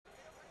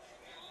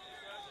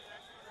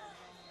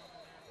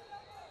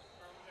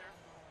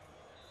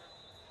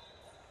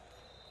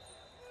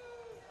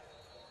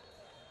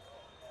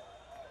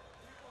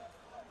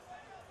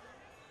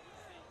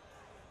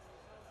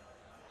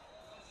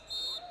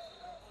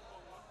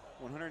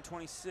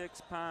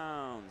126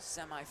 pounds,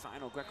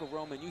 semifinal,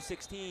 Greco-Roman,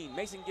 U16.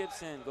 Mason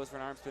Gibson goes for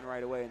an arm spin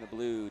right away in the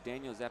blue.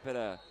 Daniel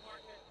Zepeda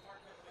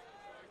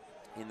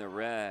in the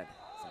red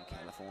from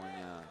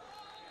California.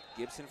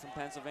 Gibson from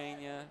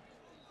Pennsylvania.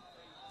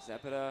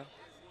 Zepeda,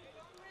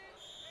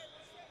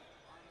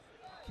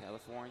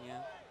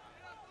 California.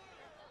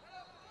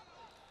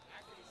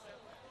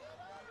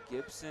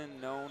 Gibson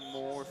known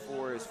more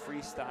for his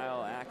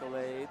freestyle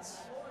accolades,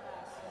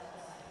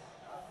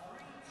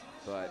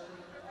 but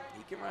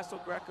he can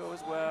wrestle Greco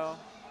as well.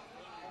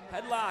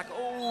 Headlock,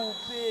 oh,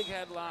 big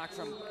headlock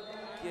from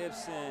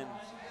Gibson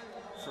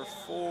for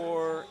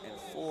 4,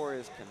 and 4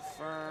 is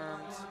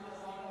confirmed.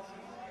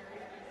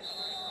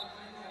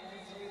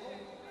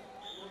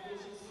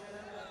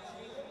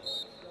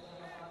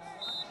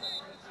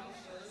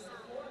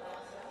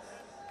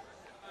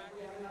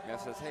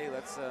 Ref says, hey,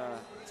 let's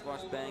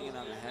watch banging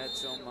on the head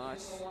so much.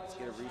 Let's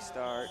get a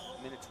restart.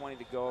 Minute 20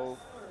 to go.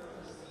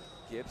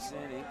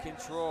 Gibson in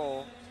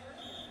control.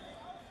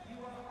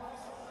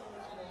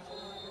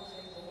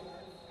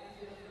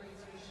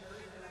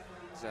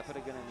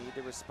 Zepeda gonna need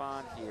to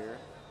respond here.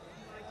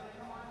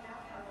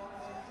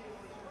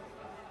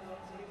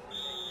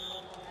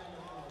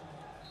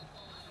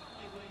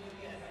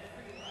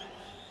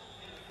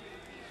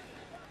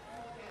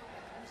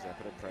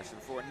 Zepeda pressing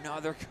for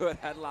another good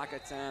headlock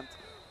attempt.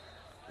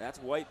 That's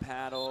white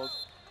paddled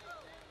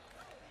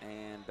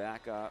and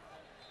back up.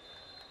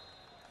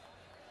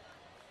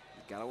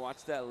 You gotta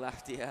watch that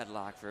lefty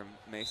headlock from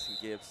Mason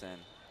Gibson.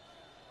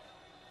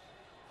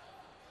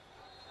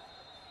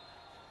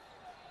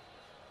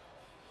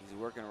 He's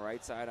working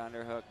right side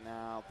underhook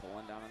now,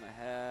 pulling down on the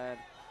head.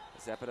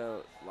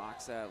 Zepeda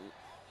locks that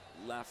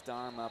left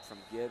arm up from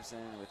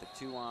Gibson with a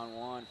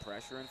 2-on-1,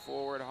 pressuring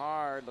forward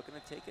hard, looking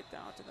to take it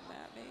down to the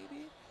mat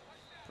maybe.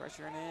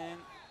 Pressuring in.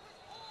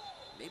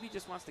 Maybe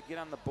just wants to get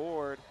on the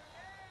board.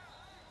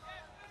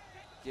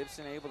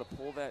 Gibson able to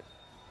pull that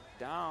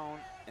down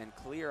and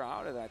clear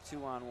out of that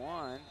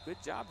 2-on-1. Good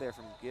job there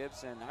from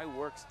Gibson. Now he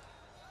works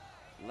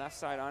left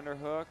side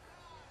underhook.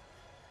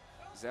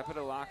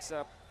 Zepeda locks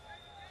up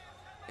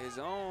his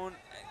own.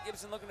 And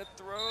Gibson looking to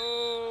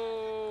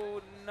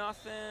throw.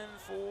 Nothing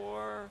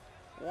for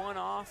 1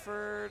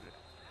 offered.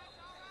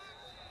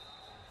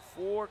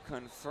 4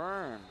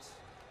 confirmed.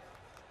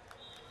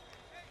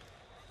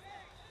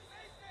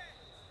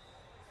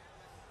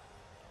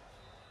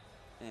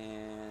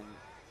 And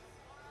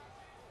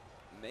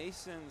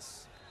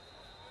Mason's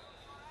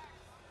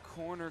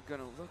corner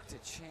gonna look to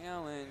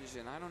challenge,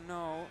 and I don't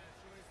know.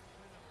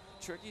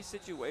 Tricky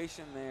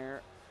situation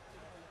there.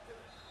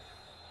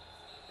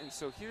 And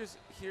so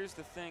here's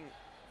the thing.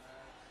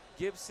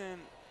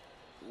 Gibson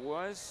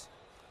was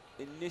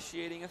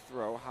initiating a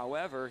throw.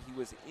 However, he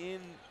was in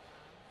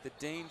the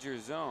danger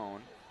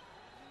zone.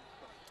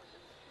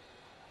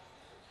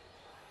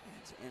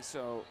 And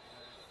so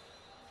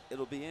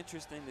it'll be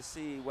interesting to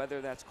see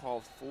whether that's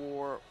called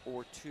 4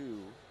 or 2.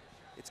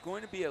 It's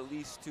going to be at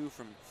least 2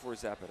 for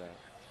Zepeda.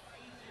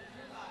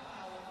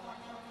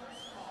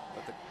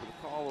 But the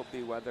call will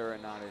be whether or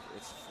not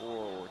it's 4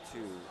 or 2.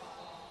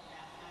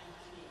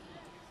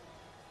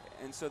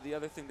 And so the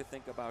other thing to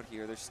think about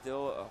here, there's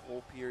still a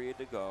whole period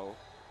to go.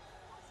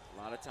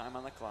 A lot of time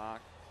on the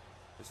clock.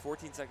 There's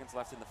 14 seconds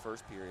left in the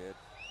first period,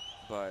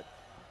 but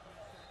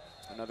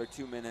another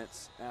 2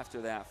 minutes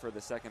after that for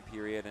the second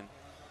period. And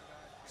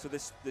so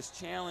this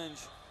challenge,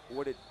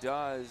 what it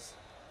does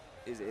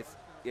is if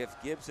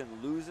Gibson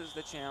loses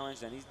the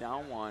challenge, then he's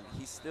down 1.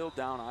 He's still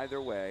down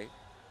either way.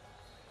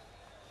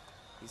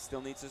 He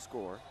still needs to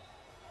score.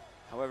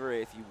 However,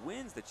 if he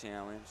wins the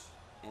challenge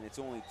and it's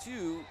only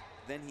 2,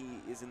 then he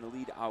is in the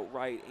lead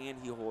outright and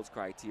he holds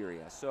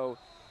criteria. So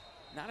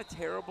not a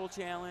terrible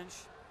challenge.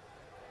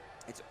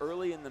 It's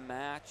early in the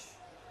match.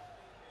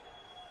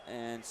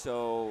 And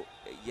so,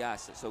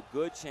 yes, so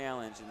good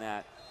challenge in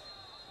that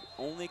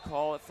only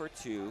call it for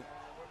 2.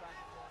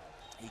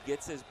 He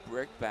gets his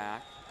brick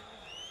back.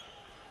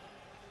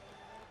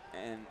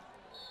 And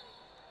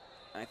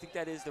I think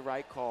that is the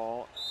right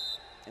call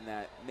in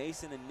that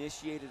Mason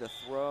initiated a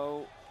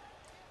throw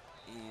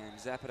and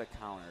Zepeda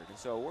countered. And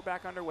so we're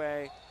back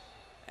underway.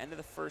 End of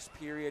the first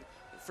period.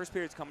 The first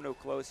period's coming to a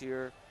close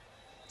here.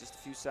 Just a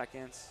few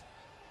seconds.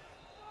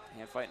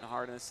 Hand fighting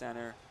hard in the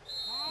center.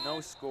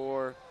 No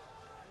score.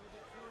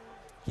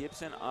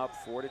 Gibson up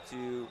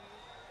 4-2.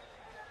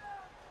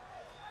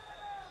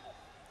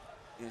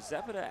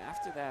 Zepeda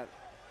after that,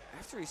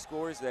 after he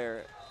scores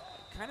there,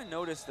 kind of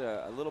noticed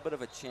a little bit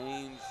of a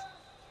change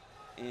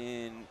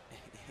in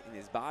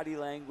his body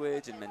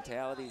language and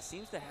mentality. He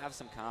seems to have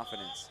some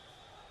confidence.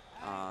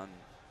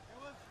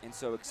 And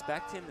so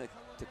expect him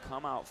to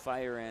come out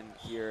firing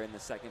here in the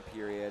second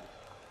period.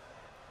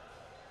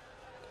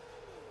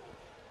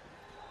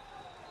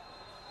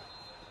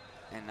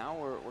 And now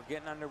we're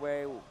getting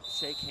underway. We'll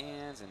shake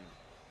hands, and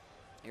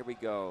here we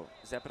go.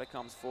 Zepeda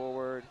comes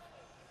forward.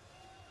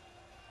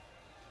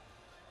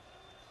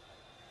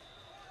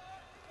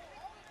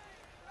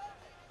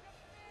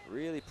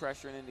 Really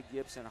pressuring into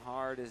Gibson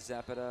hard is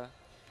Zepeda.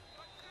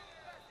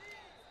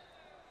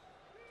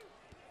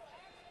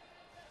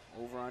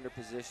 Over under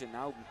position.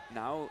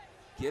 Now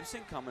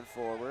Gibson coming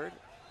forward.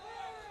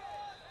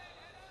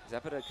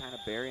 Zepeda kind of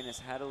burying his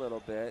head a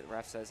little bit.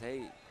 Ref says, hey,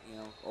 you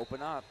know,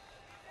 open up.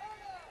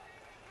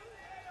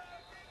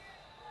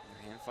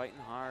 They're hand fighting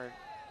hard.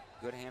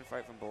 Good hand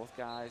fight from both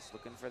guys.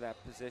 Looking for that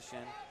position.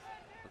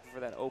 Looking for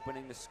that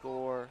opening to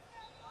score.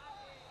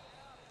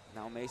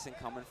 Now Mason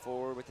coming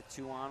forward with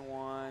the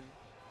 2-on-1.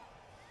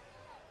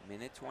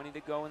 Minute 20 to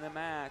go in the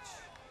match.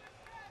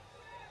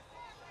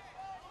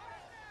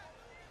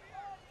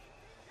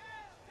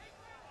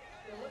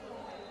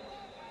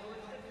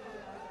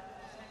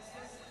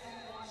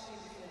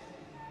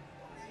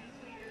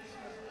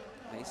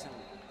 Mason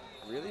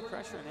really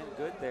pressuring in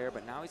good there,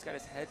 but now he's got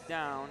his head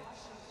down.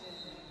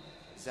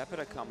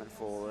 Zepeda coming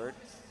forward.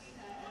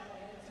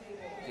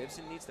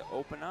 Gibson needs to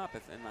open up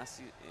unless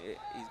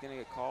he's going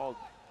to get called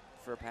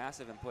for a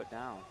passive and put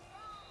down.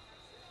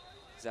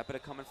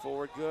 Zepeda coming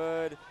forward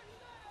good,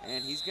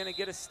 and he's going to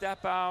get a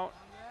step out.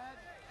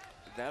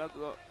 That'll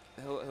go.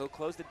 He'll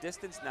close the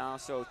distance now,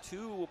 so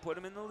 2 will put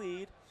him in the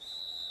lead.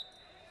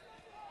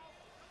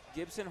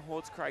 Gibson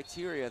holds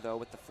criteria, though,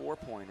 with the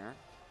 4-pointer.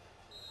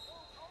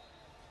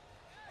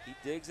 He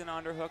digs an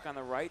underhook on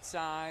the right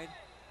side.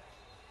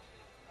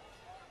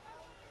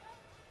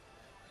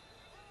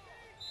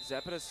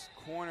 Zepeda's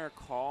corner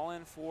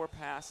calling for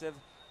passive.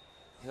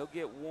 He'll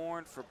get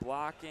warned for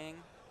blocking.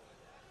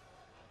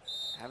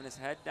 Having his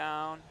head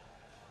down.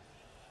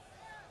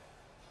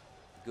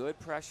 Good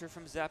pressure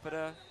from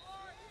Zepeda.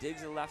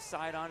 Digs a left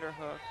side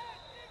underhook.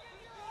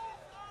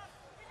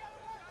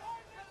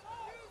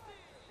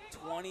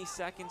 20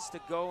 seconds to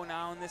go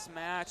now in this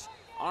match.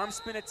 Arm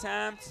spin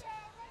attempt.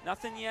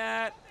 Nothing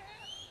yet.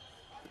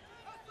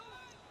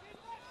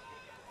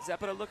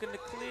 Zepeda looking to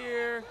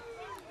clear.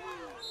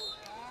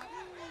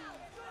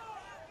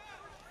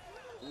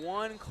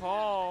 1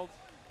 called,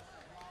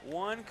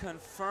 1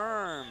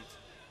 confirmed.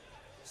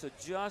 So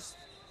just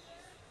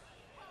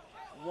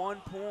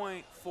 1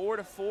 point,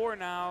 4-4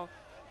 now.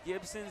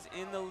 Gibson's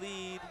in the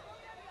lead.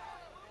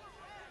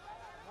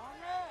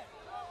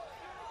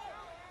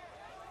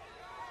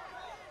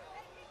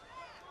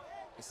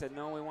 They said,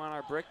 no, we want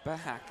our brick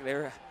back.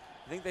 I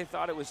think they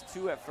thought it was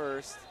 2 at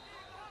first,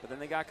 but then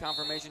they got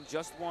confirmation,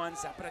 just 1.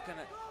 Zepeda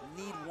gonna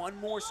need 1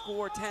 more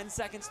score, 10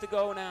 seconds to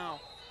go now.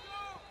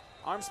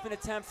 Arm spin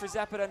attempt for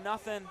Zepeda,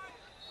 nothing.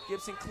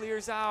 Gibson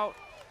clears out,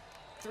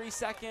 3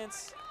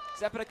 seconds.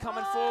 Zepeda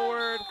coming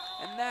forward,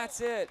 and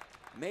that's it.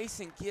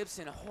 Mason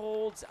Gibson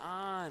holds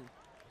on,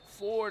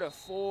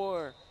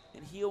 4-4,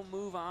 and he'll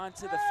move on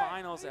to the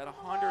finals at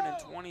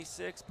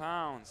 126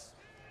 pounds.